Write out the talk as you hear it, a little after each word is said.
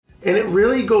And it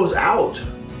really goes out.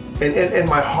 And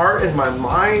my heart and my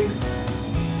mind,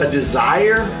 a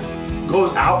desire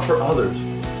goes out for others.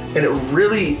 And it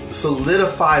really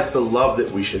solidifies the love that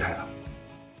we should have.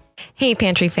 Hey,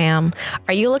 Pantry fam.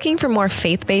 Are you looking for more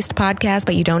faith-based podcasts,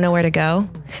 but you don't know where to go?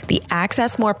 The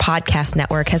Access More Podcast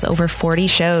Network has over 40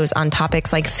 shows on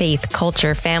topics like faith,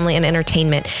 culture, family, and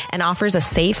entertainment, and offers a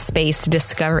safe space to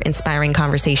discover inspiring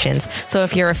conversations. So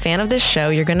if you're a fan of this show,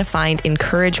 you're going to find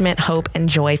encouragement, hope, and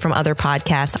joy from other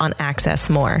podcasts on Access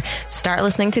More. Start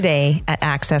listening today at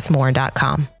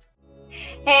accessmore.com.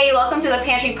 Hey, welcome to the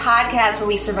Pantry Podcast, where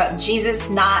we serve up Jesus,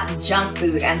 not junk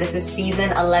food. And this is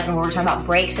season 11, where we're talking about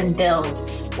breaks and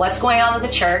builds. What's going on with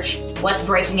the church? What's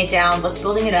breaking it down? What's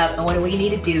building it up? And what do we need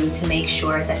to do to make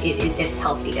sure that it is its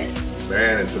healthiest?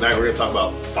 Man, and tonight we're going to talk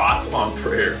about thoughts on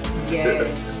prayer.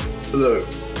 Yes. Look,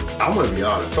 I'm going to be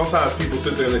honest. Sometimes people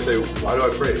sit there and they say, why do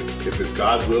I pray? If it's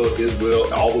God's will, His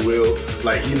will, all the will,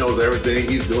 like He knows everything,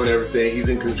 He's doing everything, He's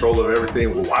in control of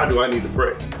everything. Well, why do I need to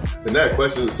pray? And that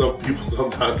question is some people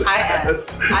sometimes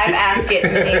ask. I've asked it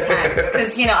many times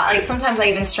because, like sometimes I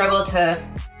even struggle to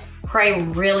pray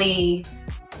really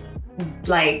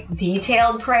like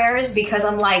detailed prayers because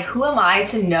I'm like, who am I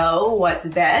to know what's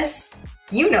best?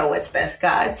 You know what's best,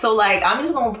 God. So like, I'm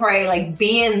just going to pray, like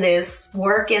be in this,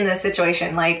 work in this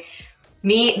situation. Like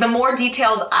the more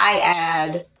details I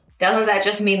add, doesn't that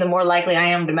just mean the more likely I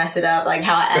am to mess it up? Like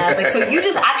how I add, like, so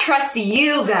I trust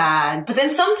you, God. But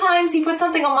then sometimes He puts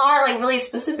something on my heart, like really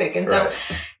specific. And so,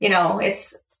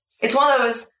 it's one of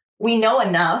those, we know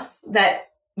enough that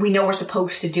we know we're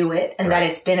supposed to do it and that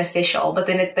it's beneficial. But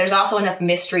then there's also enough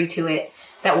mystery to it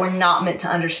that we're not meant to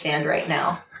understand right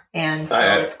now. And so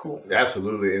it's cool.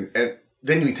 Absolutely. And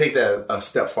then we take that a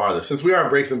step farther. Since we are in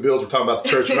Breaks and Builds, we're talking about the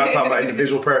church. We're not talking about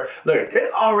individual prayer. Look,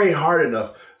 it's already hard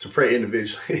enough to pray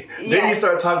individually. Then you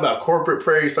start talking about corporate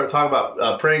prayer. You start talking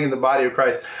about praying in the body of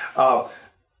Christ.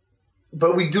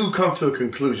 But we do come to a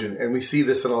conclusion, and we see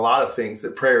this in a lot of things,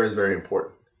 that prayer is very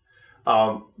important.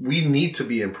 We need to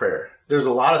be in prayer. There's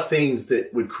a lot of things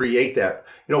that would create that.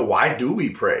 Why do we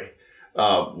pray?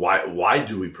 Why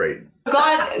do we pray?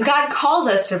 God calls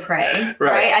us to pray,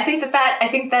 right? I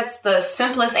think that's the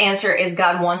simplest answer is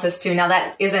God wants us to. Now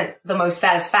that isn't the most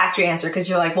satisfactory answer because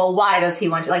you're like, well, why does He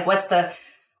want to? Like,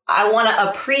 I want to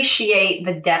appreciate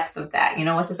the depth of that.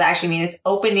 What does that actually mean? It's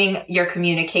opening your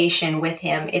communication with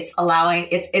Him. It's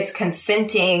it's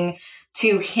consenting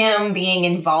to Him being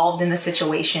involved in the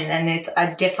situation. And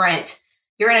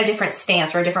you're in a different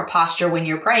stance or a different posture when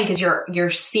you're praying because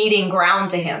you're ceding ground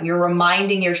to Him. You're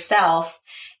reminding yourself.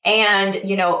 And,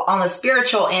 on the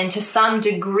spiritual end, to some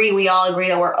degree, we all agree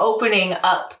that we're opening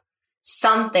up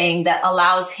something that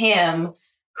allows Him,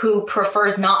 who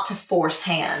prefers not to force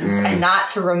hands and not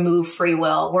to remove free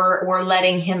will. We're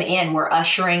letting Him in. We're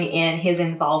ushering in His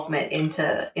involvement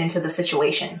into the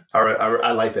situation. All right.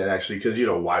 I like that actually, because,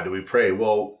 why do we pray?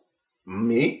 Well,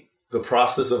 the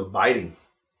process of abiding.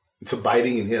 It's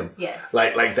abiding in Him. Yes.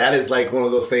 Like that is like one of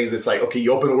those things. It's like, okay,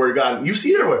 you open the Word of God and you see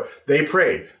it everywhere. They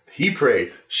prayed. He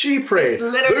prayed. She prayed. It's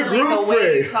literally the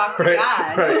way you talk to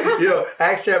God. Right.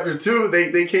 Acts chapter 2,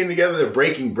 they came together. They're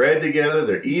breaking bread together.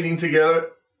 They're eating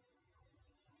together.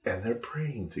 And they're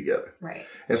praying together. Right.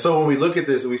 And so when we look at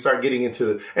this and we start getting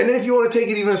into and then if you want to take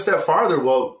it even a step farther,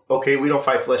 well, okay, we don't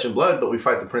fight flesh and blood, but we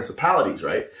fight the principalities,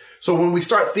 right? So when we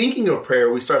start thinking of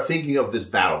prayer, we start thinking of this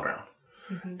battleground.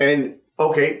 Mm-hmm. And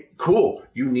okay, cool.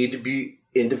 You need to be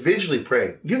individually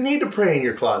praying. You need to pray in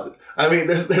your closet. I mean,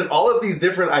 there's all of these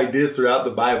different ideas throughout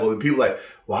the Bible, and people are like,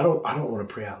 well, I don't want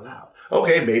to pray out loud.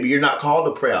 Okay, maybe you're not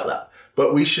called to pray out loud,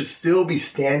 but we should still be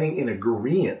standing in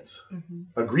agreement.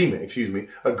 Agreement sounds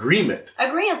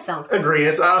good.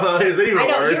 Agreement. I don't know. Is it even a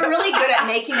word? I know, you're really good at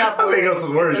making up words. I make up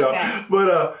some words, okay. y'all.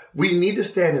 But we need to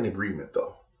stand in agreement,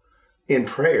 though, in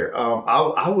prayer.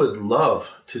 I would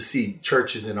love to see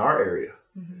churches in our area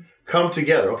come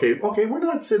together. Okay, we're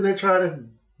not sitting there trying to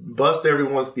bust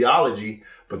everyone's theology,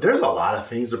 but there's a lot of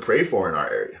things to pray for in our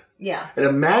area. Yeah. And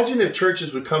imagine if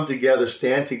churches would come together,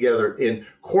 stand together in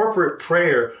corporate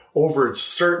prayer over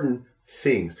certain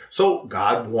things. So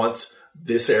God wants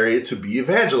this area to be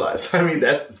evangelized. I mean,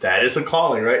 that is a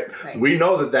calling, right? We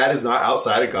know that is not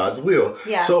outside of God's will.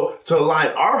 Yeah. So to align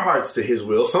our hearts to His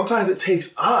will, sometimes it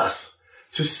takes us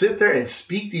to sit there and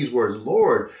speak these words.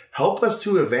 Lord, help us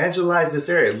to evangelize this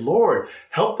area. Lord,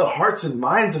 help the hearts and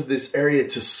minds of this area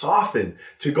to soften,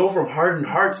 to go from hardened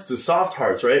hearts to soft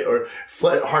hearts, right? Or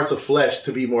hearts of flesh,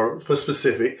 to be more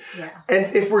specific. Yeah.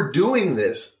 And if we're doing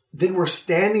this, then we're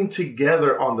standing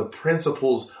together on the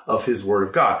principles of His Word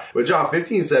of God. But John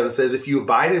 15:7 says, if you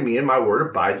abide in me and my word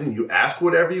abides in you, ask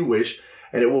whatever you wish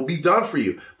and it will be done for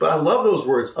you. But I love those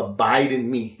words, abide in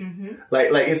me.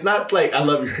 Like it's not like, I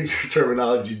love your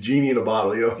terminology, genie in a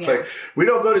bottle. You know, it's like, we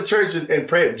don't go to church and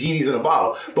pray at genies in a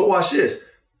bottle. But watch this.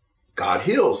 God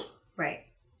heals. Right.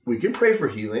 We can pray for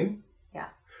healing. Yeah.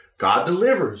 God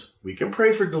delivers. We can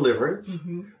pray for deliverance.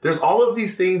 Mm-hmm. There's all of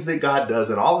these things that God does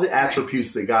and all the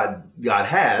attributes that God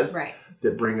has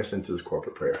that bring us into this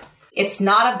corporate prayer. It's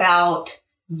not about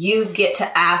you get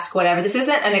to ask whatever. This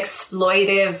isn't an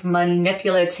exploitive,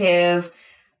 manipulative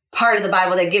part of the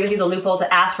Bible that gives you the loophole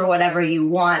to ask for whatever you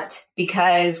want,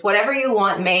 because whatever you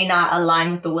want may not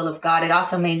align with the will of God. It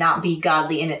also may not be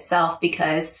godly in itself,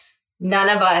 because none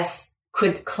of us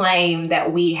could claim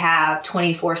that we have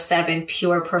 24/7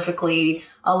 pure, perfectly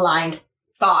aligned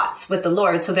thoughts with the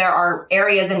Lord. So there are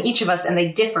areas in each of us, and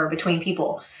they differ between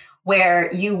people, where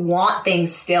you want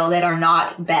things still that are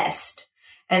not best.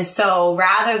 And so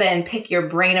rather than pick your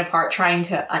brain apart trying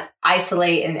to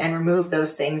isolate and remove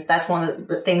those things, that's one of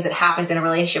the things that happens in a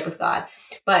relationship with God.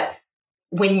 But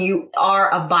when you are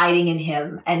abiding in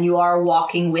him and you are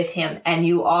walking with him and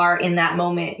you are in that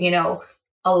moment, you know,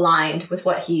 aligned with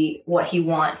what he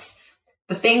wants,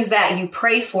 the things that you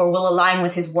pray for will align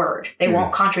with his word. They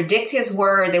won't contradict his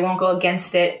word. They won't go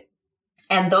against it.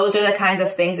 And those are the kinds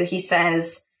of things that he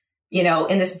says, you know,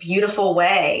 in this beautiful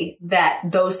way, that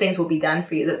those things will be done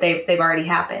for you, that they've already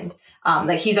happened.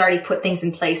 Like he's already put things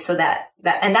in place so that,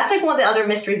 and that's like one of the other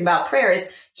mysteries about prayer is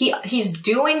he's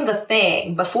doing the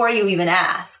thing before you even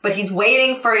ask, but he's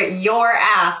waiting for your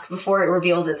ask before it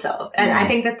reveals itself. And I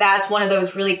think that that's one of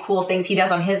those really cool things he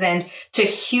does on his end to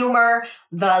humor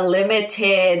the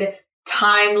limited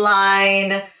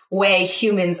timeline way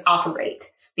humans operate.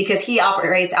 Because he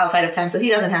operates outside of time, so he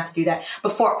doesn't have to do that.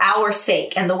 But for our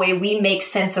sake and the way we make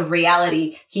sense of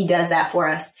reality, he does that for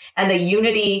us. And the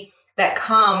unity that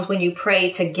comes when you pray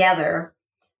together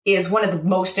is one of the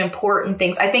most important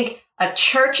things. I think a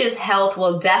church's health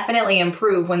will definitely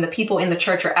improve when the people in the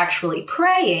church are actually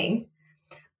praying.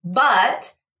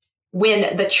 But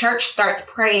when the church starts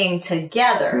praying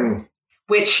together,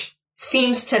 which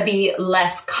seems to be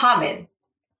less common,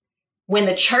 when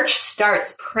the church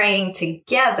starts praying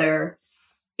together,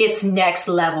 it's next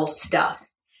level stuff.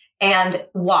 And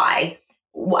why?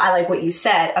 I like what you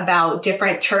said about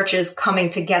different churches coming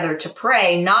together to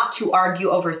pray, not to argue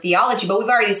over theology, but we've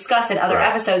already discussed in other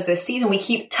episodes this season. We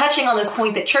keep touching on this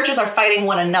point that churches are fighting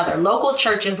one another. Local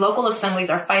churches, local assemblies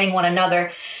are fighting one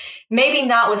another. Maybe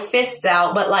not with fists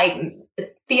out, but like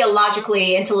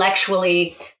theologically,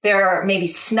 intellectually, they're maybe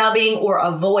snubbing or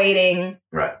avoiding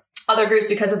other groups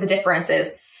because of the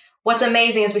differences. What's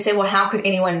amazing is we say, well, how could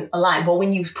anyone align? Well,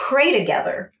 when you pray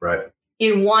together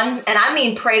in one, and I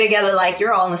mean pray together like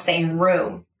you're all in the same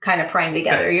room, kind of praying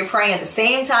together. You're praying at the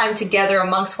same time together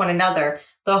amongst one another.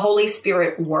 The Holy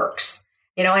Spirit works.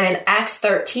 You know, and in Acts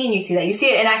 13, you see that. You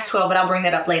see it in Acts 12, but I'll bring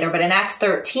that up later. But in Acts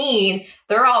 13,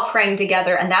 they're all praying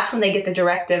together, and that's when they get the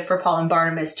directive for Paul and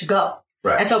Barnabas to go.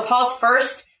 And so Paul's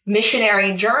first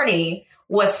missionary journey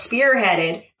was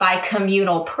spearheaded by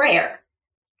communal prayer.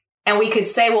 And we could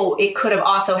say, well, it could have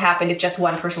also happened if just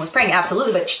one person was praying.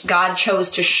 Absolutely. But God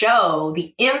chose to show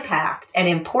the impact and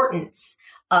importance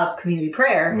of community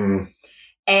prayer.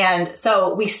 And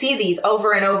so we see these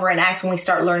over and over in Acts when we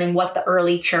start learning what the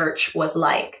early church was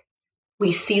like.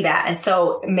 We see that. And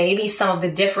so maybe some of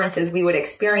the differences we would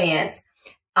experience,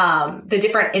 the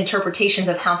different interpretations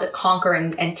of how to conquer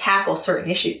and tackle certain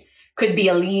issues could be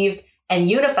alleviated and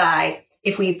unified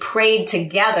if we prayed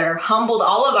together, humbled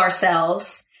all of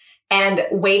ourselves, and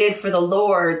waited for the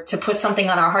Lord to put something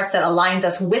on our hearts that aligns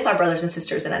us with our brothers and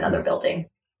sisters in another building.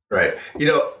 Right. You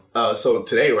know, so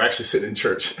today we're actually sitting in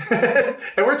church and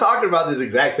we're talking about this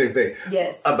exact same thing.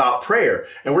 About prayer.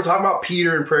 And we're talking about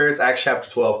Peter and prayer. It's Acts chapter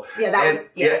 12.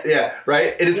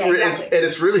 Right. And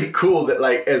it's really cool that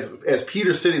like, as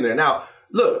Peter's sitting there now,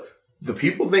 look, the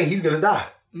people think he's going to die.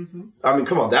 I mean,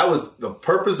 come on. That was the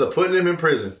purpose of putting him in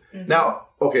prison. Now,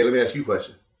 okay, let me ask you a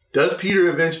question. Does Peter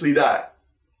eventually die?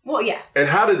 Well, yeah. And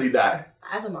how does he die?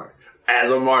 As a martyr. As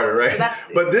a martyr, right? So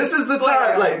but this is the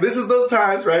time, like, this is those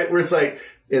times, right? Where it's like,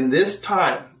 in this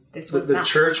time, the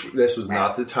church, this was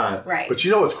not the time. Right. But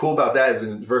you know what's cool about that is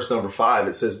in verse number 5,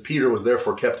 it says, Peter was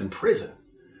therefore kept in prison.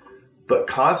 But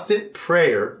constant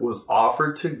prayer was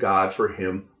offered to God for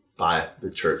him by the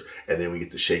church. And then we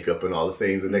get the shake up and all the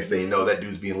things. And next thing you know, that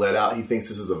dude's being let out. He thinks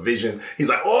this is a vision. He's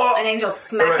like, oh! An angel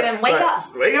smacking him, wake up!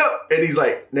 Wake up! And he's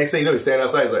like, next thing you know, he's standing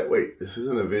outside. He's like, wait, this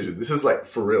isn't a vision. This is like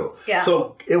for real.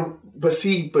 So, but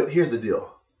here's the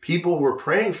deal. People were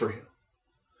praying for him.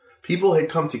 People had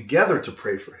come together to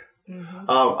pray for him.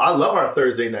 I love our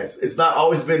Thursday nights. It's not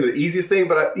always been the easiest thing,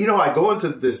 but I go into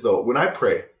this though. When I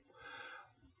pray,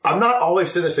 I'm not always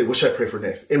sitting there saying, what should I pray for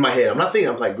next? In my head, I'm not thinking,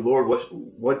 I'm like, Lord,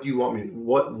 what do you want me,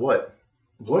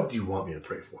 what do you want me to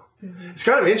pray for? Mm-hmm. It's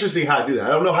kind of interesting how I do that. I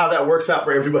don't know how that works out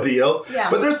for everybody else,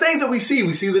 but there's things that we see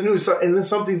the news, and then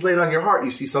something's laid on your heart. You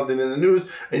see something in the news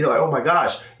and you're like, oh my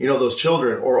gosh, those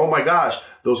children, or oh my gosh,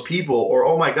 those people, or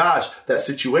oh my gosh, that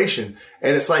situation.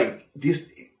 And it's like,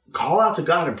 call out to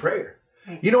God in prayer.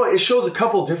 It shows a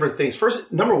couple different things.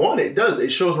 First, number one,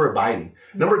 it shows we're abiding.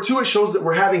 Number two, it shows that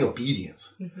we're having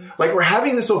obedience. Mm-hmm. Like we're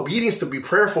having this obedience to be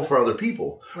prayerful for other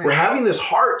people. Right. We're having this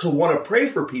heart to want to pray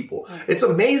for people. Right. It's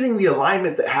amazing the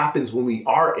alignment that happens when we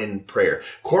are in prayer.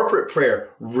 Corporate prayer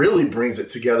really brings it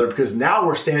together because now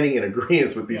we're standing in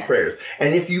agreement with these prayers.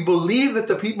 And if you believe that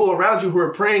the people around you who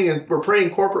are praying and we're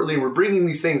praying corporately and we're bringing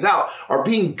these things out are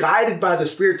being guided by the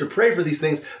Spirit to pray for these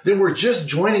things, then we're just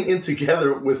joining in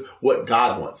together with what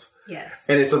God wants. Yes.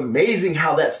 And it's amazing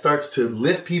how that starts to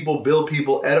lift people, build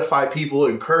people, edify people,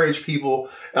 encourage people.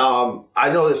 I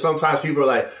know that sometimes people are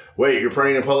like, wait, you're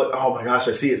praying in public? Oh my gosh,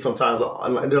 I see it sometimes.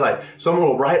 And they're like, someone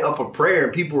will write up a prayer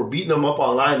and people were beating them up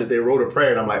online that they wrote a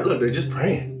prayer. And I'm like, look, they're just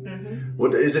praying. Mm-hmm.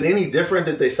 Well, is it any different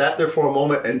that they sat there for a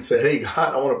moment and said, hey,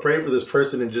 God, I want to pray for this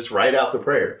person and just write out the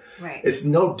prayer? Right. It's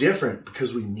no different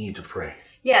because we need to pray.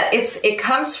 Yeah, it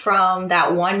comes from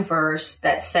that one verse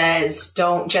that says,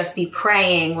 don't just be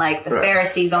praying like the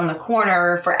Pharisees on the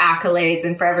corner for accolades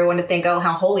and for everyone to think, oh,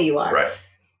 how holy you are. Right.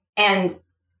 And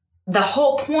the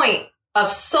whole point of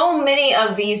so many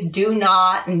of these do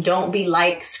not and don't be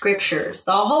like scriptures,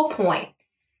 the whole point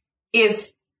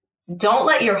is don't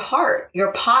let your heart,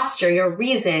 your posture, your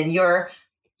reason, your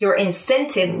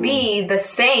incentive be the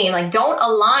same. Like, don't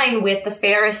align with the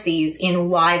Pharisees in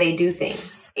why they do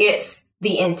things. It's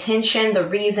the intention, the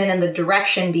reason, and the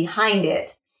direction behind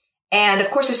it. And of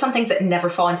course, there's some things that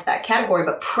never fall into that category,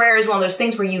 but prayer is one of those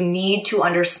things where you need to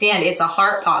understand it's a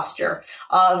heart posture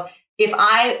of, if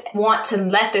I want to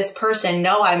let this person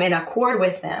know I'm in accord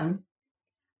with them,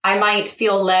 I might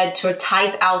feel led to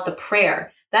type out the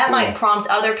prayer. That might prompt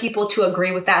other people to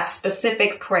agree with that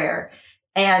specific prayer.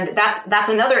 And that's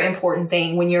another important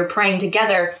thing when you're praying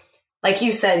together. Like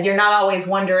you said, you're not always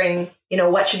wondering,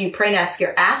 what should you pray next?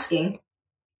 You're asking.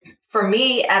 For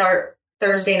me, at our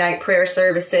Thursday night prayer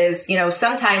services,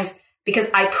 sometimes because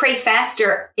I pray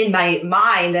faster in my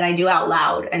mind than I do out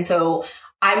loud. And so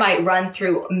I might run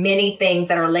through many things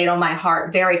that are laid on my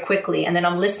heart very quickly. And then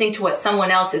I'm listening to what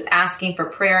someone else is asking for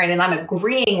prayer and I'm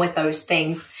agreeing with those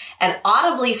things. And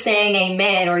audibly saying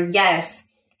amen or yes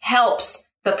helps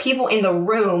the people in the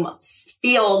room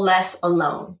feel less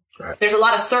alone. Right. There's a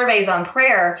lot of surveys on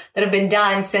prayer that have been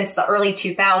done since the early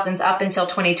 2000s up until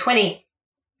 2020.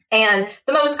 And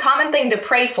the most common thing to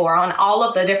pray for on all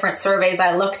of the different surveys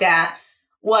I looked at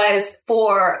was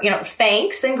for,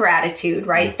 thanks and gratitude,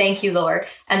 right? Mm. Thank you, Lord.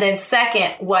 And then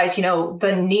second was,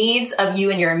 the needs of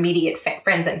you and your immediate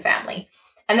friends and family.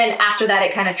 And then after that,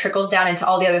 it kind of trickles down into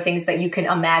all the other things that you can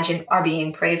imagine are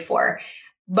being prayed for.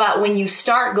 But when you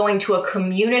start going to a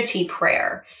community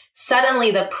prayer,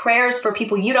 suddenly the prayers for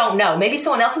people you don't know, maybe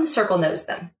someone else in the circle knows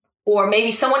them. Or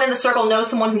maybe someone in the circle knows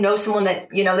someone who knows someone that,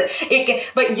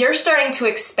 but you're starting to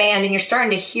expand and you're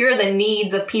starting to hear the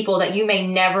needs of people that you may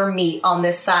never meet on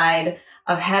this side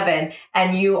of heaven.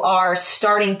 And you are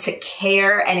starting to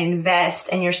care and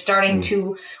invest and you're starting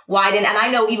to widen. And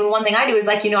I know even one thing I do is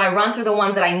like, I run through the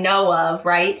ones that I know of,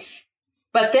 right?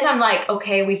 But then I'm like,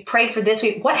 okay, we've prayed for this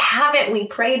week. What haven't we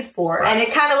prayed for? Right. And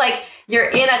it kind of like you're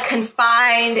in a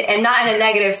confined and not in a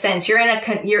negative sense. You're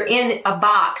in a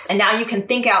box and now you can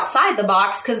think outside the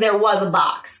box because there was a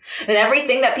box and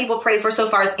everything that people prayed for so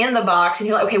far is in the box. And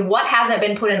you're like, okay, what hasn't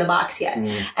been put in the box yet?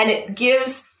 And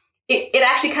it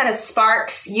actually kind of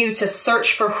sparks you to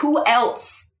search for who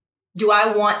else do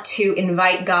I want to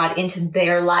invite God into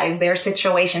their lives, their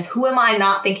situations? Who am I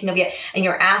not thinking of yet? And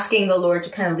you're asking the Lord to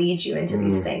kind of lead you into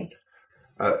these things.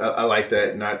 I like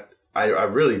that. And I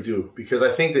really do, because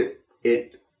I think that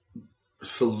it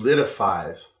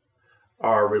solidifies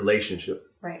our relationship.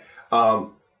 Right.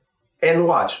 And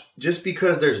watch, just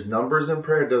because there's numbers in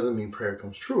prayer doesn't mean prayer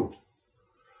comes true.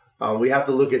 We have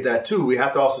to look at that too. We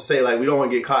have to also say, like, we don't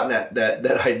want to get caught in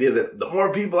that idea that the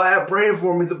more people I have praying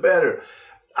for me, the better.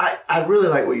 I really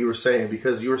like what you were saying,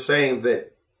 because you were saying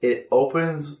that it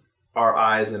opens our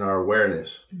eyes and our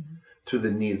awareness to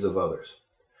the needs of others.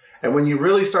 And when you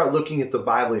really start looking at the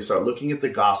Bible, you start looking at the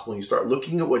gospel, and you start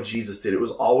looking at what Jesus did, it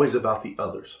was always about the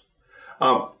others.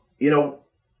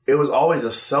 It was always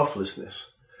a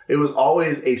selflessness. It was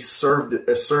always a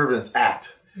servant's act.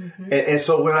 Mm-hmm. And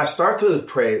so when I start to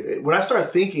pray, when I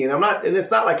start thinking, and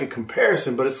it's not like a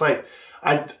comparison, but it's like,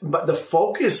 but the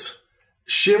focus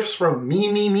shifts from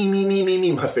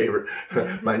me, my favorite.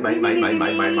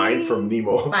 Mine from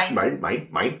Nemo.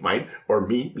 Mine, or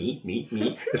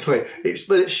me. It's like,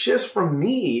 but it shifts from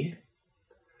me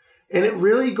and it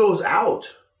really goes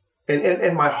out.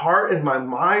 And my heart and my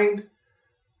mind,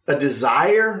 a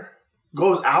desire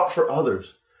goes out for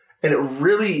others. And it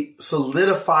really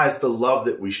solidifies the love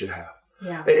that we should have.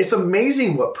 Yeah. It's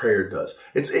amazing what prayer does.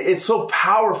 It's so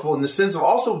powerful in the sense of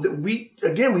also that we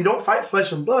don't fight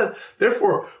flesh and blood.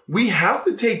 Therefore, we have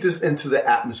to take this into the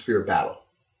atmosphere of battle.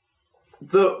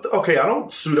 I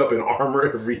don't suit up in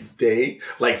armor every day,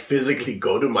 like physically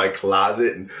go to my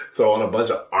closet and throw on a bunch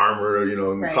of armor,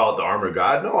 and call it the armor of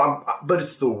God. No, but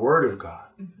it's the word of God.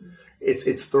 Mm-hmm.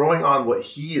 It's throwing on what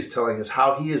he is telling us,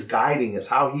 how he is guiding us,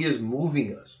 how he is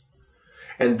moving us.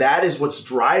 And that is what's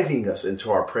driving us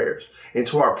into our prayers,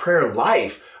 into our prayer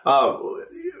life.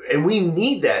 And we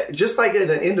need that. Just like in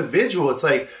an individual, it's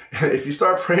like if you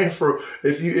start praying for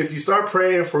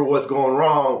what's going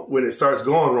wrong, when it starts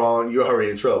going wrong, you're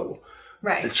already in trouble.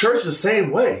 Right. The church is the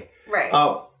same way. Right.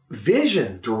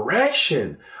 Vision,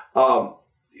 direction,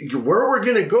 where we're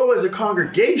going to go as a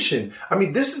congregation. I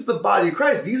mean, this is the body of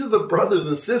Christ. These are the brothers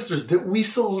and sisters that we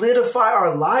solidify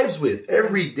our lives with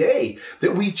every day,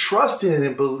 that we trust in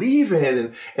and believe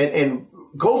in and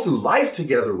go through life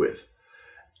together with.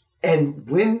 And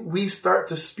when we start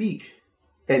to speak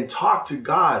and talk to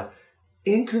God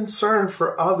in concern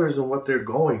for others and what they're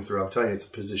going through, I'm telling you, it's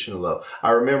a position of love.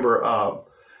 I remember I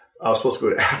was supposed to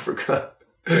go to Africa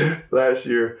last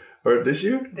year or this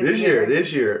year.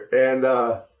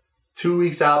 And 2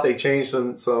 weeks out, they changed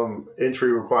some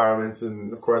entry requirements.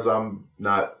 And of course, I'm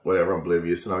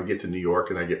oblivious. And I'll get to New York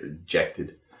and I get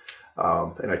rejected.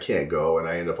 And I can't go. And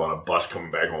I end up on a bus coming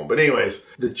back home. But anyways,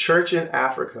 the church in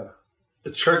Africa,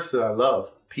 the church that I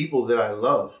love, people that I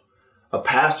love, a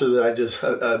pastor that I just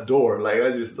adore.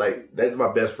 That's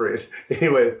my best friend.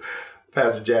 Anyways,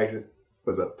 Pastor Jackson,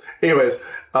 what's up? Anyways,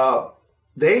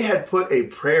 they had put a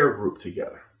prayer group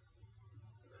together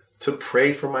to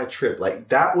pray for my trip. Like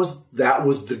that was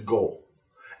the goal.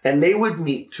 And they would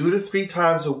meet 2 to 3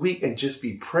 times a week and just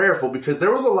be prayerful because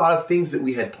there was a lot of things that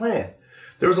we had planned.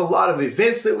 There was a lot of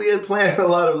events that we had planned, a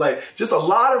lot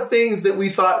of things that we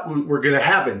thought were going to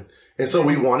happen. And so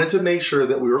we wanted to make sure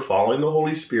that we were following the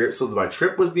Holy Spirit so that my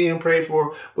trip was being prayed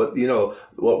for, what we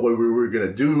were going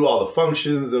to do, all the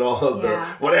functions and all of the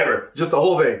whatever, just the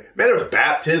whole thing. Man, there was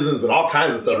baptisms and all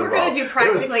kinds of stuff. You were going to do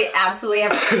practically absolutely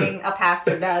everything a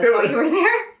pastor does while you were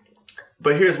there.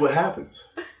 But here's what happens.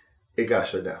 It got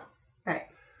shut down. Right.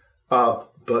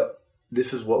 But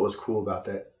this is what was cool about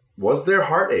that. Was there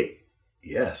heartache?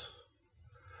 Yes.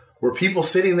 Were people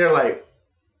sitting there like,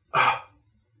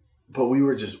 but we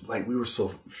were just we were so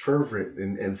fervent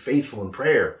and faithful in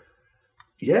prayer.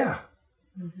 Yeah.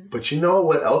 Mm-hmm. But you know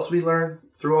what else we learned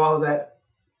through all of that?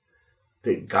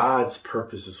 That God's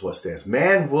purpose is what stands.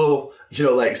 Man will,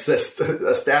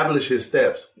 establish his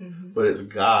steps, but it's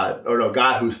God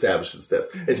who establishes the steps.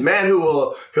 Mm-hmm. It's man who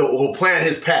will plan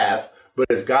his path, but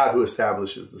it's God who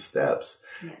establishes the steps.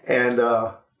 Yes. And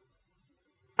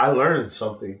I learned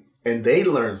something and they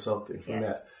learned something from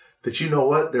that you know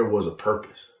what? There was a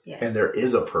purpose. Yes. And there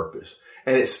is a purpose.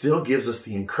 And it still gives us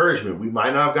the encouragement. We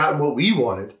might not have gotten what we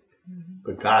wanted,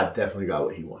 but God definitely got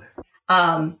what he wanted.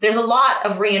 There's a lot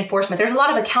of reinforcement. There's a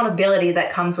lot of accountability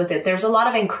that comes with it. There's a lot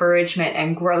of encouragement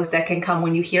and growth that can come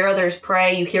when you hear others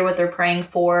pray, you hear what they're praying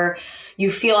for, you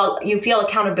feel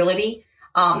accountability.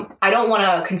 I don't want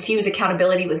to confuse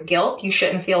accountability with guilt. You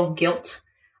shouldn't feel guilt,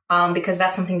 because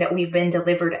that's something that we've been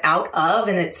delivered out of.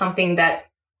 And it's something that,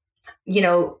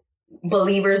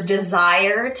 believers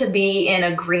desire to be in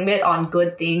agreement on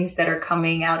good things that are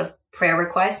coming out of prayer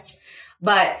requests.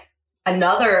 But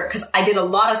because I did a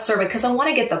lot of survey, because I want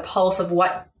to get the pulse of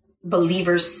what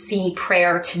believers see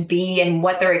prayer to be and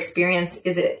what their experience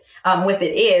with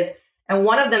it is. And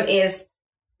one of them is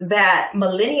that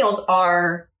millennials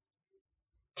are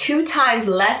 2 times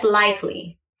less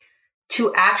likely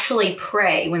to actually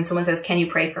pray when someone says, "Can you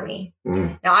pray for me?"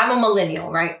 Mm. Now, I'm a millennial,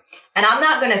 right? And I'm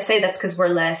not going to say that's because we're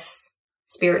less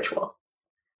spiritual.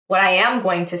 What I am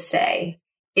going to say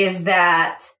is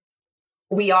that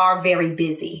we are very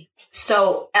busy.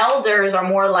 So elders are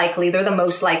more likely, they're the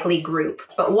most likely group.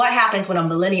 But what happens when a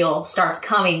millennial starts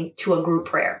coming to a group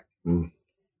prayer? Mm.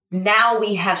 Now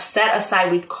we have set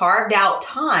aside, we've carved out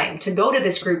time to go to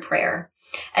this group prayer.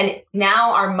 And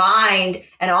now our mind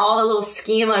and all the little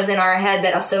schemas in our head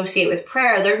that associate with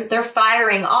prayer, they're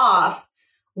firing off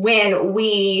when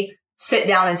we sit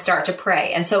down and start to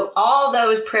pray. And so all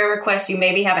those prayer requests you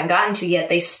maybe haven't gotten to yet,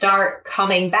 they start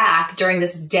coming back during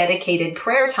this dedicated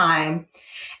prayer time.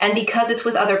 And because it's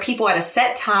with other people at a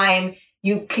set time,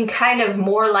 you can kind of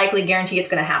more likely guarantee it's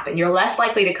going to happen. You're less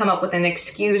likely to come up with an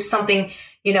excuse, something,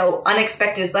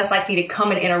 unexpected is less likely to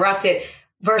come and interrupt it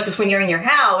versus when you're in your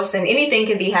house and anything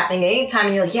can be happening at any time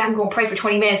and you're like, yeah, I'm going to pray for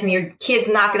 20 minutes and your kid's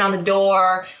knocking on the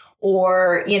door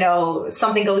or,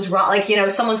 something goes wrong. Like,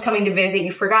 someone's coming to visit.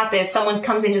 You forgot this. Someone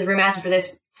comes into the room asking for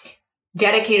this.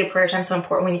 Dedicated prayer time is so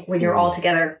important when you're all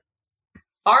together.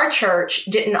 Our church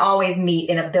didn't always meet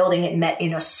in a building. It met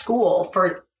in a school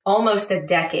for almost a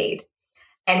decade.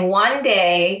 And one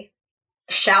day,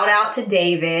 shout out to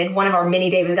David, one of our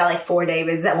mini Davids, we got like 4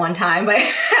 Davids at one time, but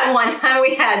at one time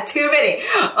we had too many.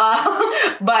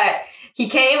 But he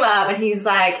came up and he's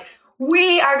like,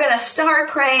 we are going to start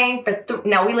praying for,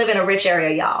 now we live in a rich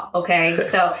area, y'all. Okay.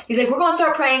 So he's like, we're going to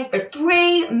start praying for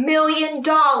 $3 million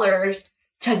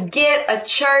to get a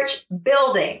church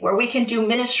building where we can do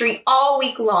ministry all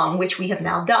week long, which we have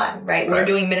now done, right? We're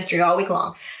doing ministry all week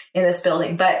long in this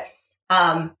building. But,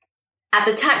 at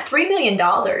the time, $3 million,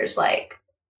 like,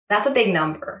 that's a big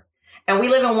number. And we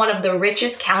live in one of the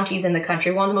richest counties in the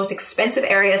country, one of the most expensive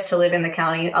areas to live in the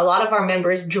county. A lot of our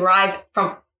members drive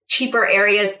from cheaper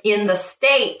areas in the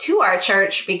state to our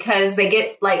church because they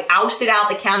get like ousted out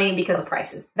the county because of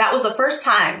prices. That was the first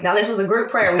time. Now, this was a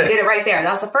group prayer. We did it right there.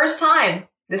 That was the first time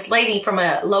this lady from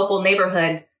a local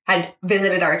neighborhood had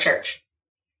visited our church.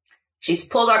 She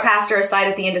pulls our pastor aside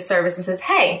at the end of service and says,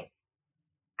 hey,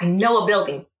 I know a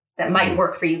building that might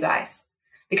work for you guys.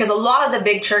 Because a lot of the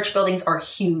big church buildings are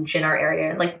huge in our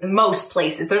area, like most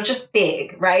places. They're just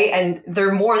big, right? And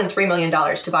they're more than $3 million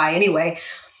to buy anyway.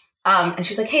 And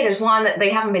she's like, hey, there's one that they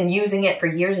haven't been using it for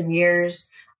years and years.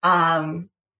 I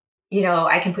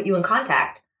can put you in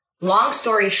contact. Long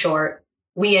story short,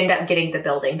 we end up getting the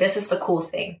building. This is the cool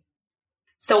thing.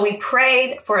 So we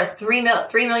prayed for $3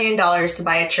 million to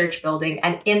buy a church building.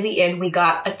 And in the end, we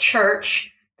got a church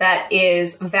that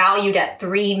is valued at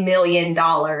 $3 million.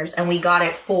 And we got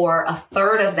it for a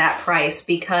third of that price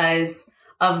because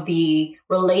of the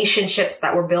relationships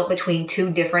that were built between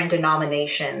 2 different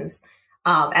denominations.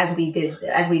 As we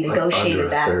negotiated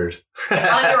that.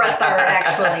 Under a third,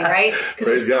 actually, right? Because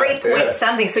it was 3 point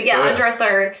something. So under a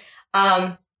third.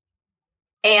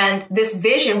 And this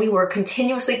vision, we were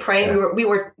continuously praying. Yeah. We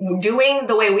were doing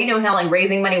the way we knew how, like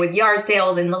raising money with yard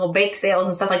sales and little bake sales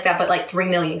and stuff like that, but like 3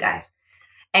 million guys.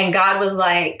 And God was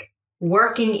like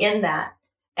working in that.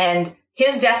 And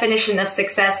his definition of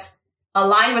success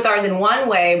aligned with ours in one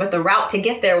way, but the route to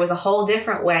get there was a whole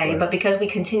different way. Right. But because we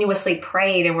continuously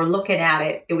prayed and were looking at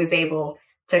it, it was able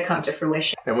to come to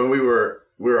fruition. And when we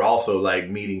were also like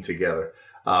meeting together,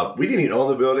 we didn't even own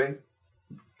the building.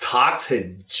 Talks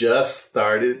had just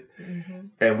started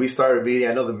and we started meeting.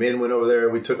 I know the men went over there.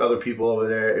 We took other people over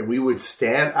there and we would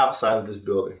stand outside of this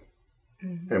building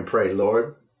and pray,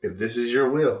 Lord, if this is your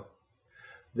will,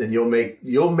 then you'll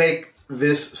make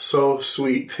this so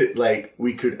sweet that like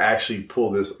we could actually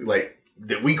pull this, like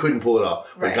that we couldn't pull it off,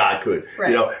 but God could,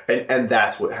 and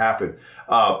that's what happened.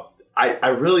 I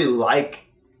really like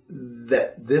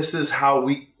that this is how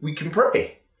we can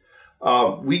pray.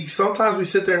 Sometimes we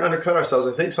sit there and undercut ourselves.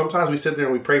 I think sometimes we sit there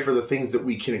and we pray for the things that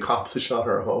we can accomplish on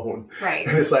our own. Right.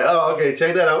 And it's like, oh, okay,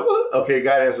 check that out. Okay,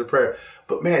 God answered prayer.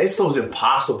 But man, it's those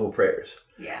impossible prayers.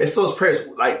 Yeah. It's those prayers,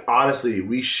 like, honestly,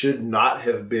 we should not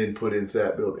have been put into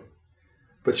that building.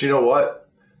 But you know what?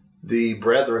 The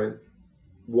brethren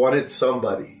wanted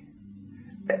somebody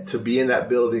to be in that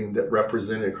building that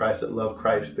represented Christ, that loved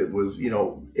Christ, that was,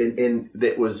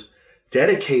 that was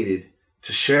dedicated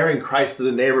to sharing Christ to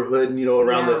the neighborhood and,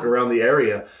 around the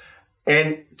area.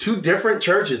 And 2 different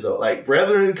churches, though. Like,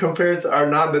 brethren compared to our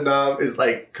non-denom is,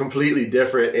 like, completely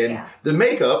different in the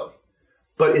makeup.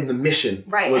 But in the mission,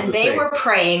 right? Was and the they same. Were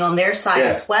praying on their side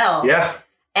as well. Yeah,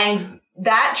 and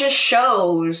that just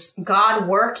shows God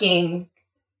working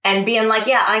and being like,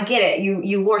 "Yeah, I get it.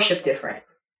 You worship different.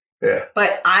 Yeah,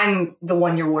 but I'm the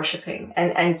one you're worshiping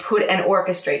and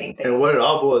orchestrating things." And what it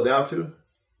all boiled down to,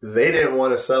 they didn't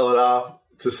want to sell it off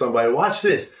to somebody. Watch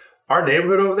this. Our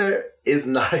neighborhood over there is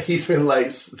not even like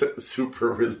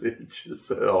super religious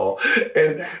at all,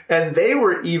 and they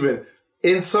were even,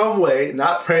 in some way,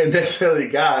 not praying necessarily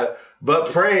God,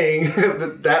 but praying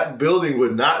that building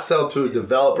would not sell to a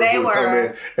developer who would come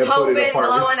in and hoping, put in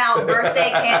apartments. Blowing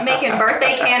out making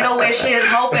birthday candle wishes,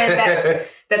 hoping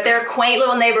that their quaint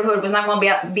little neighborhood was not going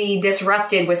to be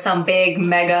disrupted with some big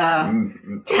mega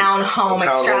townhome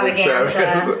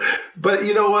extravaganza. But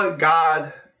you know what?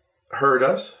 God heard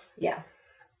us. Yeah.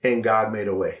 And God made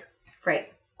a way.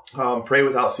 Right. Pray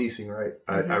without ceasing, right?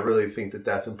 I really think that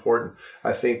that's important.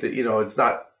 I think that, it's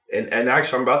not, and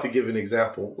actually I'm about to give an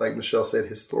example, like Michelle said,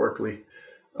 historically,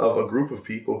 of a group of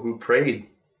people who prayed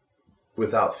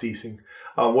without ceasing.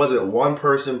 Was it one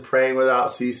person praying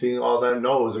without ceasing all that?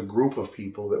 No, it was a group of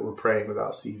people that were praying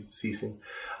without ceasing.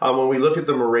 When we look at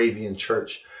the Moravian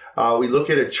church, we look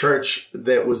at a church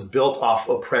that was built off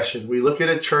oppression. We look at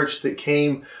a church that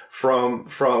came from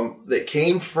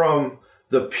the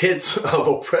pits of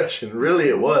oppression. Really,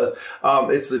 it was.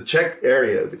 It's the Czech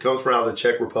area. It comes from out of the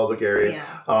Czech Republic area.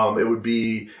 Yeah. It would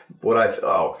be I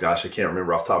can't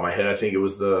remember off the top of my head. I think it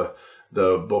was the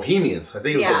Bohemians. I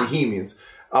think it was the Bohemians.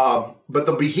 But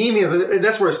the Bohemians, and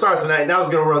that's where it starts. And I was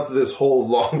going to run through this whole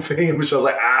long thing, which I was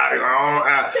like,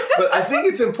 But I think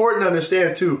it's important to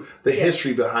understand, too, the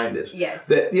history behind this. Yes.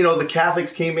 That, the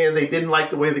Catholics came in, they didn't like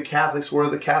the way the Catholics were.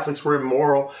 The Catholics were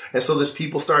immoral. And so this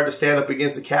people started to stand up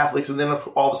against the Catholics. And then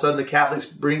all of a sudden, the Catholics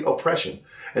bring oppression.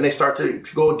 And they start to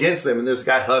go against them. And there's a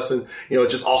guy Huss, and it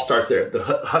just all starts there. The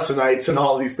Hussites and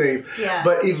all these things. Yeah.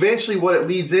 But eventually what it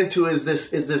leads into is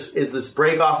this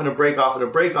break off and a break off and a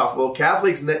break off. Well,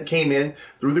 Catholics came in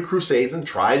through the Crusades and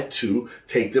tried to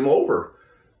take them over.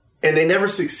 And they never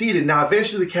succeeded. Now,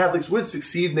 eventually the Catholics would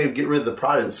succeed, and they would get rid of the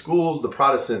Protestant schools, the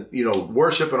Protestant,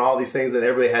 worship and all these things, and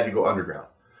everybody had to go underground.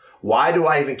 Why do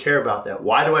I even care about that?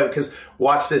 Because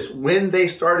watch this. When they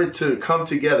started to come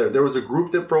together, there was a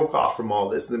group that broke off from all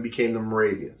this and then became the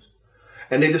Moravians.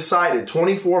 And they decided,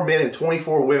 24 men and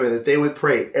 24 women, that they would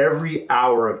pray every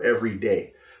hour of every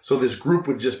day. So this group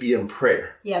would just be in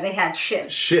prayer. Yeah, they had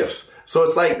shifts. So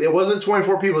it's like, it wasn't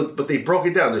 24 people, but they broke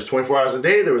it down. There's 24 hours a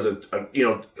day. There was a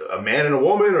man and a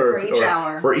woman, for each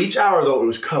hour. For each hour, though, it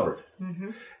was covered.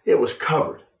 Mm-hmm. It was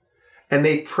covered. And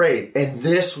they prayed. And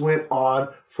this went on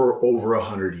for over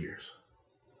 100 years.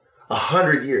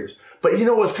 100 years. But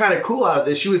what's kind of cool out of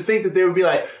this? You would think that they would be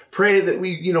like, pray that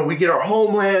we get our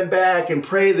homeland back, and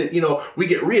pray that, we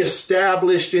get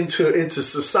reestablished into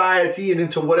society and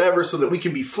into whatever, so that we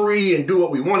can be free and do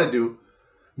what we want to do.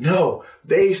 No,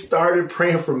 they started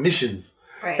praying for missions.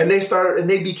 Right. And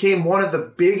they became one of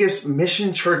the biggest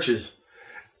mission churches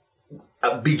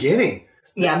beginning.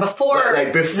 Yeah, before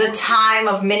the time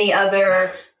of many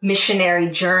other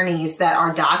missionary journeys that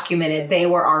are documented, they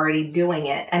were already doing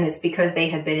it, and it's because they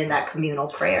had been in that communal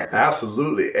prayer.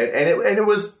 Absolutely, and it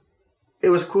was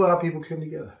cool how people came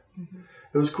together. Mm-hmm.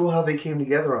 It was cool how they came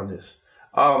together on this.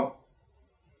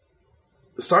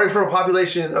 Starting from a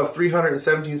population of 300 in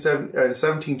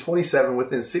 1727,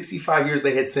 within 65 years,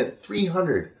 they had sent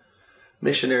 300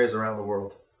 missionaries around the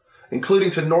world, including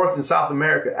to North and South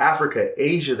America, Africa,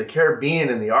 Asia, the Caribbean,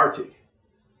 and the Arctic.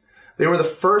 They were the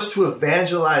first to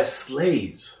evangelize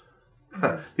slaves.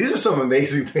 These are some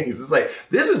amazing things. It's like,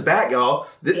 this is back, y'all.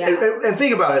 And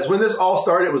think about it. When this all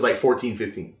started, it was like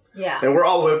 1415. Yeah. And we're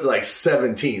all the way up to like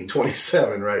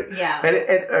 1727, right? Yeah.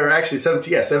 Or actually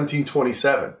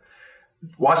 1727.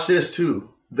 Watch this too.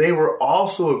 They were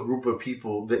also a group of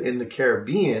people that in the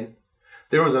Caribbean,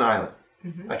 there was an island.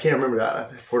 Mm-hmm. I can't remember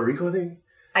that. Puerto Rico, I think?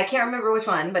 I can't remember which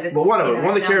one, but it's... But one of them.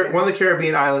 One of the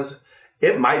Caribbean islands,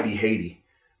 it might be Haiti,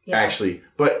 actually.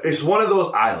 But it's one of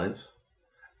those islands,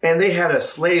 and they had a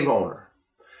slave owner.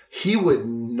 He would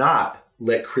not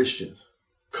let Christians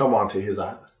come onto his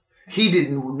island. He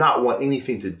did not want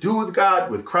anything to do with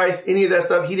God, with Christ, any of that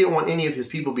stuff. He didn't want any of his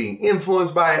people being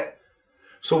influenced by it.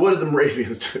 So what did the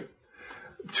Moravians do?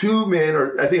 2 men,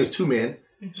 or I think it was 2 men,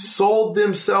 sold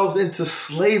themselves into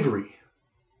slavery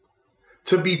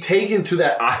to be taken to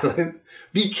that island,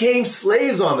 became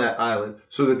slaves on that island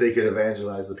so that they could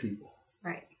evangelize the people.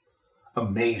 Right.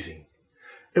 Amazing.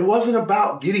 It wasn't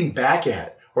about getting back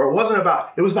at, or it was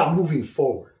about moving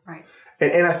forward. Right.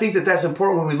 And I think that that's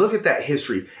important when we look at that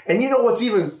history. And what's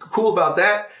even cool about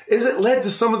that is it led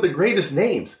to some of the greatest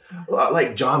names,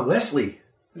 like John Wesley.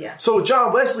 Yeah. So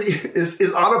John Wesley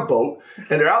is on a boat,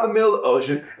 and they're out in the middle of the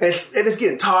ocean, and it's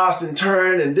getting tossed and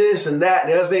turned and this and that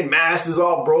and the other thing. Mast is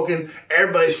all broken.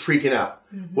 Everybody's freaking out.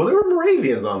 Mm-hmm. Well, there were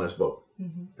Moravians on this boat.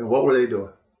 Mm-hmm. And what were they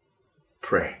doing?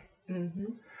 Praying. Mm-hmm.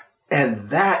 And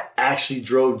that actually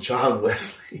drove John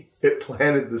Wesley. It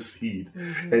planted the seed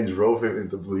and drove him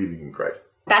into believing in Christ.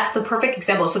 That's the perfect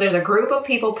example. So there's a group of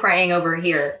people praying over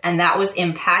here, and that was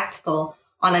impactful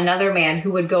on another man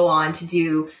who would go on to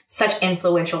do such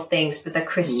influential things for the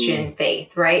Christian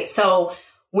faith, right? So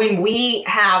when we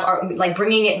have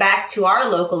bringing it back to our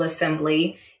local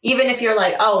assembly, even if you're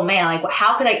like, oh man, like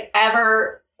how could I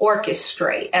ever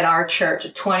orchestrate at our church a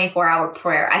 24-hour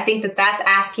prayer? I think that's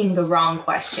asking the wrong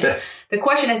question. The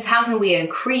question is, how can we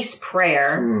increase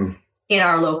prayer in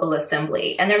our local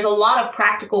assembly? And there's a lot of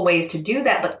practical ways to do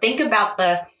that, but think about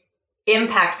the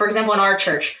impact. For example, in our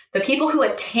church, the people who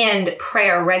attend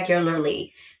prayer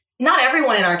regularly, not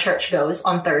everyone in our church goes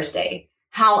on Thursday.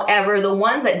 However, the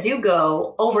ones that do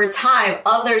go, over time,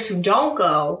 others who don't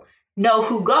go know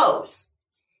who goes.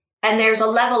 And there's a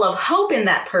level of hope in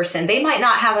that person. They might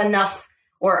not have enough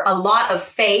or a lot of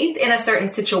faith in a certain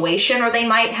situation, or they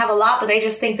might have a lot, but they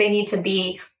just think they need to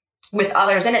be with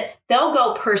others. And they'll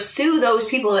go pursue those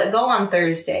people that go on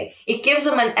Thursday. It gives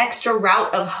them an extra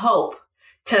route of hope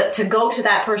to go to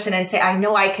that person and say, I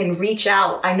know I can reach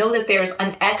out. I know that there's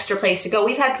an extra place to go.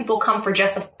 We've had people come for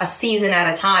just a season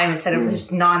at a time instead of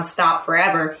just nonstop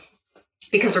forever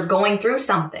because they're going through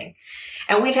something.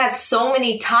 And we've had so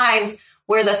many times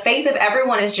where the faith of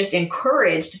everyone is just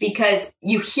encouraged because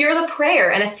you hear the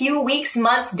prayer and a few weeks,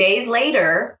 months, days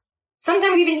later,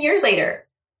 sometimes even years later,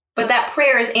 but that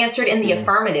prayer is answered in the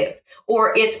affirmative,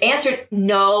 or it's answered,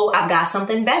 no, I've got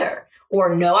something better,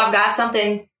 or no, I've got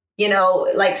something,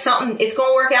 like something, it's going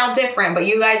to work out different, but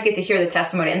you guys get to hear the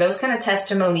testimony. And those kind of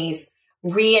testimonies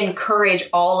re-encourage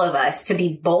all of us to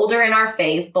be bolder in our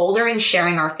faith, bolder in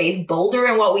sharing our faith, bolder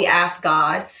in what we ask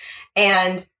God,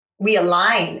 and we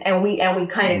align and we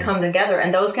kind of come together.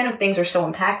 And those kind of things are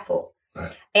so impactful.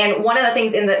 Right. And one of the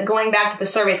things going back to the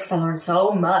surveys, because I learned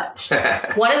so much,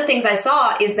 one of the things I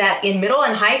saw is that in middle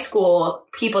and high school,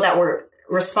 people that were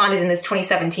responded in this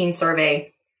 2017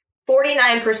 survey,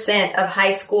 49% of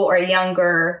high school or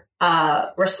younger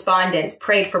respondents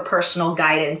prayed for personal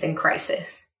guidance in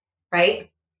crisis, right?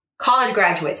 College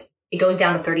graduates, it goes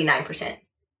down to 39%.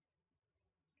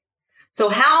 So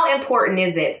how important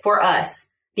is it for us?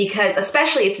 Because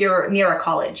especially if you're near a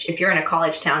college, if you're in a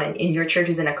college town and your church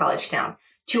is in a college town,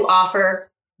 to offer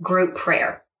group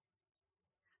prayer.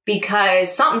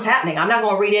 Because something's happening. I'm not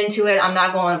going to read into it. I'm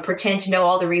not going to pretend to know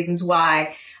all the reasons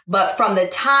why. But from the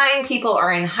time people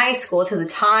are in high school to the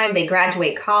time they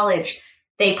graduate college,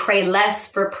 they pray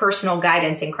less for personal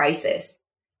guidance in crisis.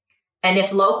 And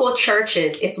if local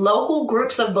churches, if local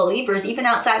groups of believers, even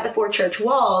outside the 4 church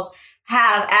walls,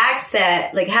 have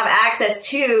access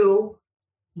to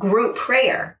group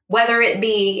prayer, whether it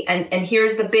be, and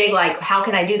here's the big, how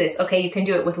can I do this? Okay, you can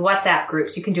do it with WhatsApp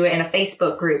groups. You can do it in a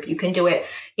Facebook group. You can do it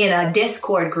in a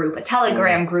Discord group, a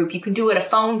Telegram group. You can do it a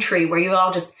phone tree where you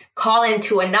all just call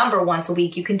into a number once a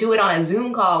week. You can do it on a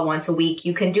Zoom call once a week.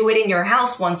 You can do it in your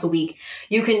house once a week.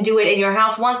 You can do it in your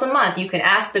house once a month. You can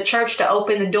ask the church to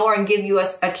open the door and give you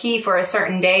a key for a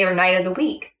certain day or night of the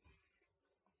week.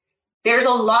 There's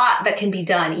a lot that can be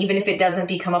done, even if it doesn't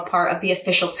become a part of the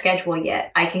official schedule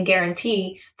yet. I can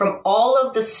guarantee from all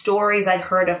of the stories I've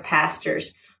heard of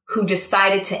pastors who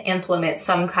decided to implement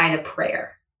some kind of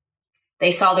prayer,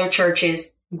 they saw their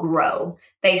churches grow.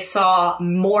 They saw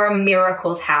more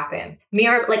miracles happen.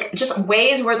 Just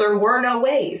ways where there were no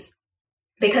ways.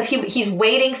 Because he's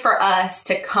waiting for us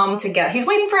to come together. He's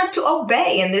waiting for us to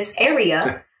obey in this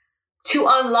area to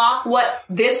unlock what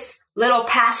this little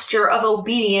pasture of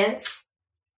obedience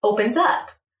opens up.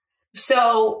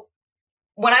 So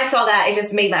when I saw that, it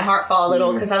just made my heart fall a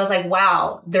little because I was like,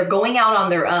 wow, they're going out on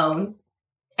their own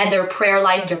and their prayer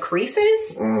life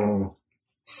decreases.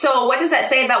 So what does that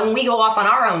say about when we go off on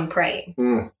our own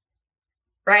praying?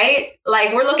 Right?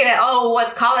 Like we're looking at,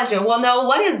 what's college doing? Well, no,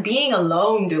 what is being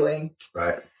alone doing?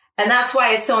 Right. And that's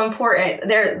why it's so important.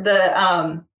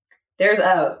 There's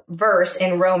a verse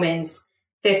in Romans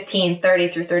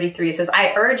 15:30-33. It says,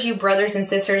 I urge you, brothers and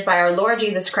sisters, by our Lord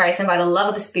Jesus Christ and by the love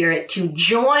of the Spirit, to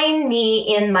join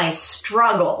me in my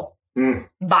struggle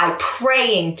by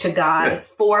praying to God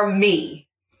for me.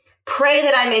 Pray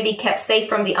that I may be kept safe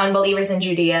from the unbelievers in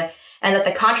Judea, and that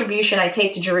the contribution I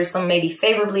take to Jerusalem may be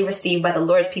favorably received by the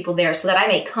Lord's people there, so that I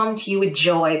may come to you with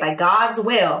joy by God's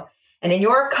will, and in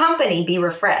your company be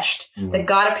refreshed. The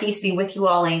God of peace be with you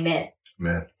all. Amen.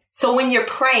 Amen. So when you're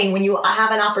praying, when you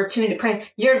have an opportunity to pray,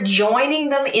 you're joining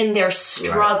them in their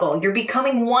struggle. Right. You're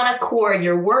becoming one accord.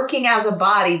 You're working as a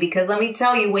body, because let me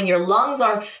tell you, when your lungs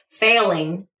are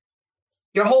failing,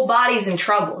 your whole body's in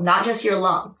trouble, not just your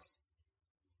lungs.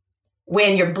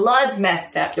 When your blood's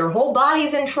messed up, your whole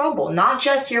body's in trouble, not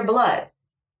just your blood.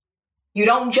 You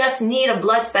don't just need a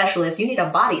blood specialist. You need a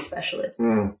body specialist.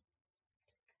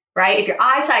 Right? If your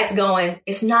eyesight's going,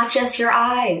 it's not just your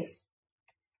eyes.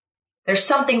 There's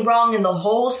something wrong in the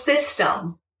whole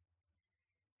system.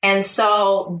 And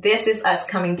so this is us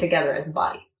coming together as a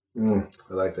body. I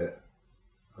like that.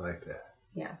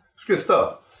 Yeah. It's good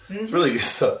stuff. It's really good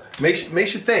stuff. Makes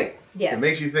you think. Yes. It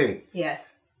makes you think.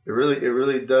 Yes. It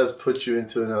really does put you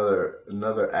into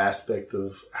another aspect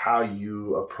of how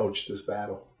you approach this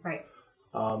battle. Right.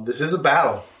 This is a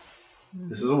battle.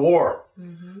 This is a war.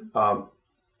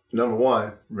 Number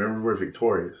one, remember we're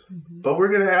victorious. But we're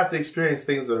going to have to experience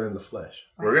things that are in the flesh.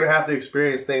 Right. We're going to have to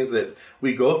experience things that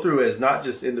we go through as not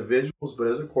just individuals, but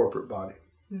as a corporate body.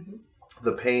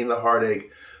 The pain, the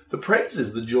heartache, the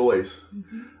praises, the joys.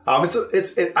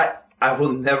 I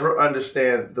will never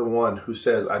understand the one who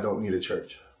says, I don't need a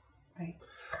church. Right.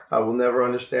 I will never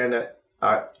understand that.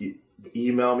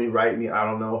 Email me, write me, I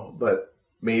don't know. But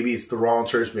maybe it's the wrong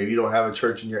church. Maybe you don't have a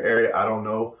church in your area. I don't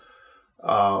know.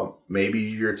 Maybe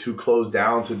you're too closed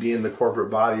down to be in the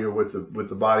corporate body or with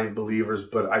the body of believers,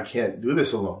 but I can't do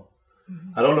this alone.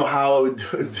 Mm-hmm. I don't know how I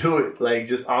would do it like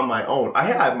just on my own. I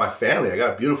have my family. I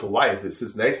got a beautiful wife that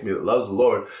sits next to me that loves the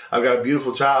Lord. I've got a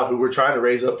beautiful child who we're trying to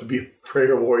raise up to be a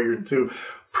prayer warrior too.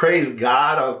 Praise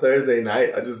God on Thursday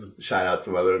night. I just shout out to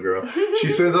my little girl. She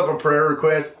sends up a prayer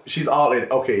request. She's all in.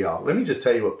 Okay, y'all, let me just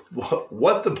tell you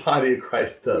what the body of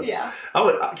Christ does. Yeah.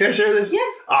 Can I share this?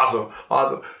 Yes.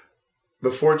 Awesome.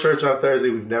 Before church on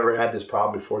Thursday, we've never had this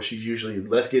problem before. She's usually,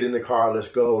 let's get in the car, let's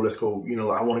go,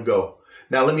 I want to go.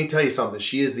 Now, let me tell you something.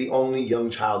 She is the only young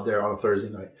child there on a Thursday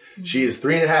night. Mm-hmm. She is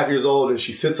 3.5 years old, and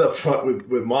she sits up front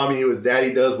with mommy, as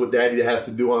daddy does what daddy has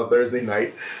to do on a Thursday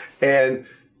night. And,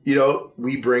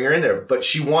 we bring her in there. But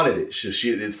she wanted it.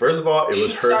 First of all, it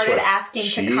was her choice. She started asking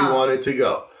to come. She wanted to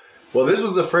go. Well, this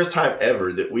was the first time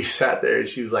ever that we sat there, and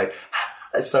she was like,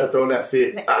 I started throwing that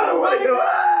fit. I want to go.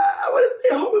 I want to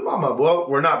stay home with mama. Well,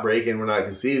 we're not breaking. We're not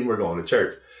conceding. We're going to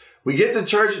church. We get to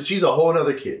church and she's a whole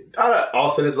other kid. All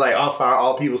of a sudden it's like on fire.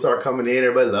 All people start coming in.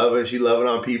 Everybody loving. She loving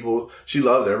on people. She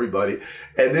loves everybody.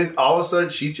 And then all of a sudden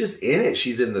she's just in it.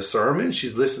 She's in the sermon.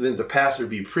 She's listening to Pastor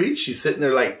B preach. She's sitting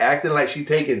there like acting like she's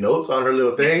taking notes on her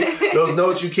little thing. Those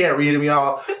notes you can't read them,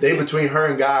 y'all. They between her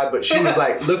and God. But she was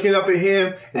like looking up at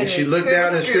him and then she looked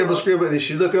down and scribble. And then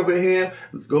she look up at him,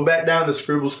 go back down to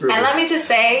scribble. And let me just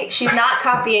say, she's not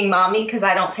copying mommy because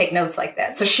I don't take notes like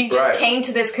that. So she just came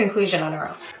to this conclusion on her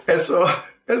own. And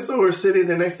so we're sitting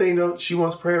there. Next thing you know, she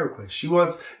wants prayer requests. She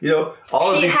wants,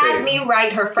 all of these things. She had me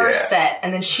write her first set,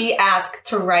 and then she asked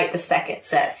to write the second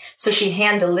set. So she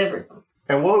hand-delivered them.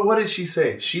 And what did she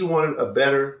say? She wanted a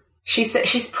better... She said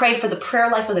she's prayed for the prayer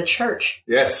life of the church.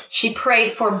 Yes. She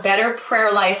prayed for better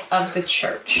prayer life of the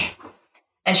church.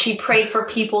 And she prayed for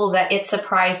people that it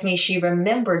surprised me she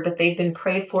remembered that they've been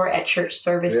prayed for at church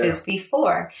services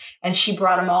before. And she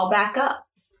brought them all back up.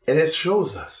 And it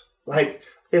shows us,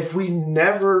 if we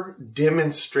never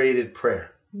demonstrated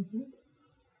prayer,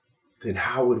 then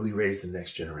how would we raise the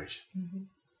next generation? Mm-hmm.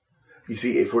 You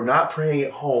see, if we're not praying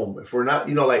at home, if we're not,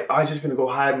 I'm just going to go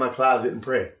hide in my closet and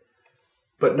pray.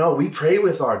 But no, we pray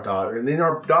with our daughter. And then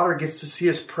our daughter gets to see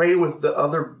us pray with the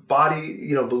other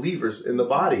body, believers in the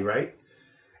body, right?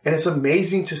 And it's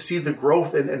amazing to see the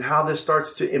growth and how this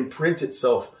starts to imprint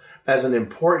itself as an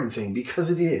important thing, because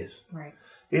it is. Right.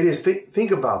 It is.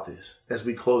 Think about this as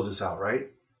we close this out, right?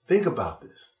 Think about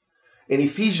this. In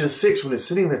Ephesians 6, when it's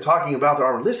sitting there talking about the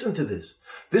armor, listen to this.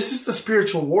 This is the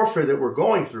spiritual warfare that we're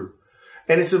going through.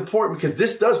 And it's important because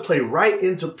this does play right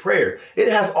into prayer. It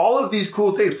has all of these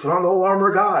cool things. Put on the whole armor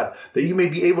of God that you may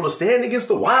be able to stand against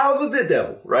the wiles of the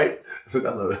devil, right? I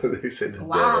love it. They said the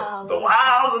devil. The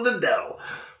wiles of the devil.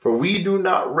 For we do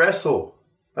not wrestle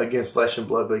against flesh and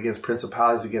blood, but against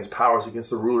principalities, against powers,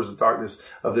 against the rulers of darkness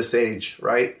of this age,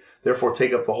 right? Therefore,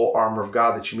 take up the whole armor of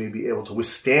God that you may be able to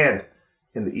withstand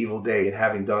in the evil day, and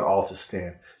having done all to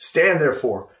stand. Stand,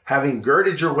 therefore, having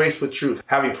girded your waist with truth,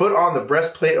 having put on the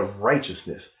breastplate of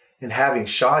righteousness, and having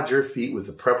shod your feet with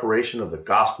the preparation of the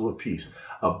gospel of peace.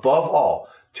 Above all,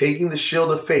 taking the shield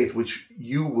of faith, which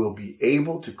you will be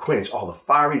able to quench all the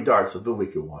fiery darts of the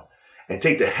wicked one. And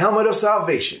take the helmet of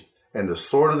salvation and the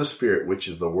sword of the Spirit, which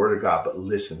is the word of God. But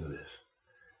listen to this.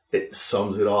 It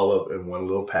sums it all up in one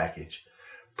little package.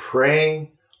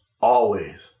 Praying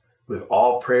always with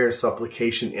all prayer and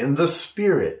supplication in the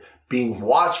Spirit, being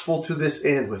watchful to this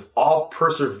end with all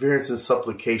perseverance and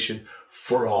supplication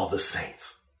for all the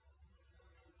saints.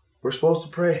 We're supposed to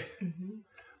pray. Mm-hmm.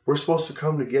 We're supposed to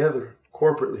come together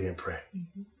corporately and pray.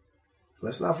 Mm-hmm.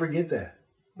 Let's not forget that.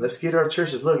 Let's get our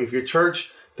churches. Look, if your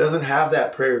church doesn't have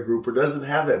that prayer group or doesn't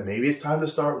have that, maybe it's time to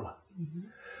start one.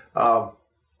 Mm-hmm.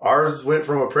 Ours went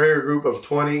from a prayer group of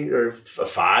 20 or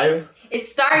 5. It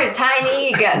started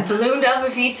tiny, it got ballooned up a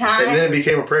few times. And then it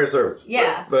became a prayer service.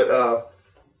 Yeah. But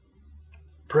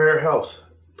prayer helps.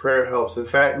 Prayer helps. In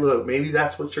fact, look, maybe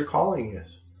that's what your calling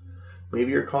is.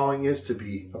 Maybe your calling is to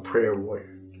be a prayer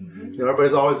warrior. Mm-hmm.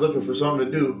 Everybody's always looking for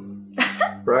something to do.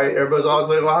 Right? Everybody's always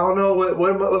like, well, I don't know,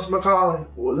 what's my calling?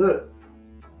 Well, look,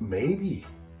 maybe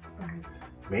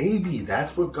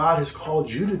that's what God has called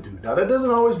you to do. Now, that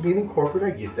doesn't always mean in corporate.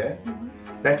 I get that. Mm-hmm.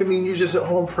 That could mean you're just at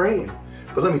home praying.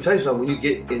 But let me tell you something. When you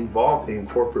get involved in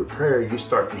corporate prayer, you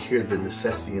start to hear the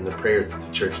necessity and the prayers that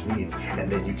the church needs.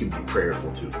 And then you can be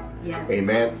prayerful too. Yes.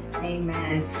 Amen.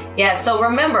 Amen. Yeah, so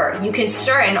remember, you can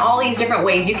start in all these different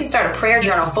ways. You can start a prayer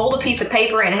journal, fold a piece of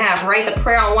paper in half, write the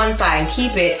prayer on one side,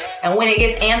 keep it, and when it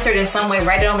gets answered in some way,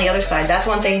 write it on the other side. That's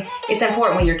one thing. It's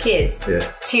important with your kids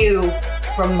to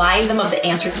remind them of the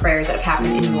answered prayers that have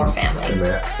happened in your family.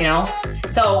 Amen. You know?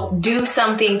 So do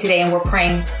something today, and we're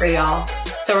praying for y'all.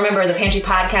 So remember,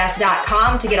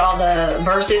 thepantrypodcast.com to get all the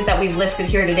verses that we've listed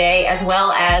here today, as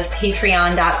well as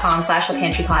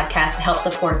patreon.com/thepantrypodcast to help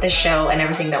support this show and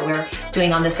everything that we're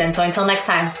doing on this end. So until next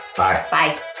time. Bye.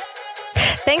 Bye.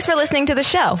 Thanks for listening to the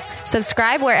show.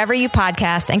 Subscribe wherever you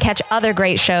podcast and catch other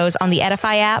great shows on the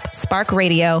Edify app, Spark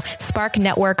Radio, Spark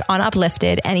Network on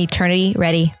Uplifted, and Eternity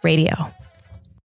Ready Radio.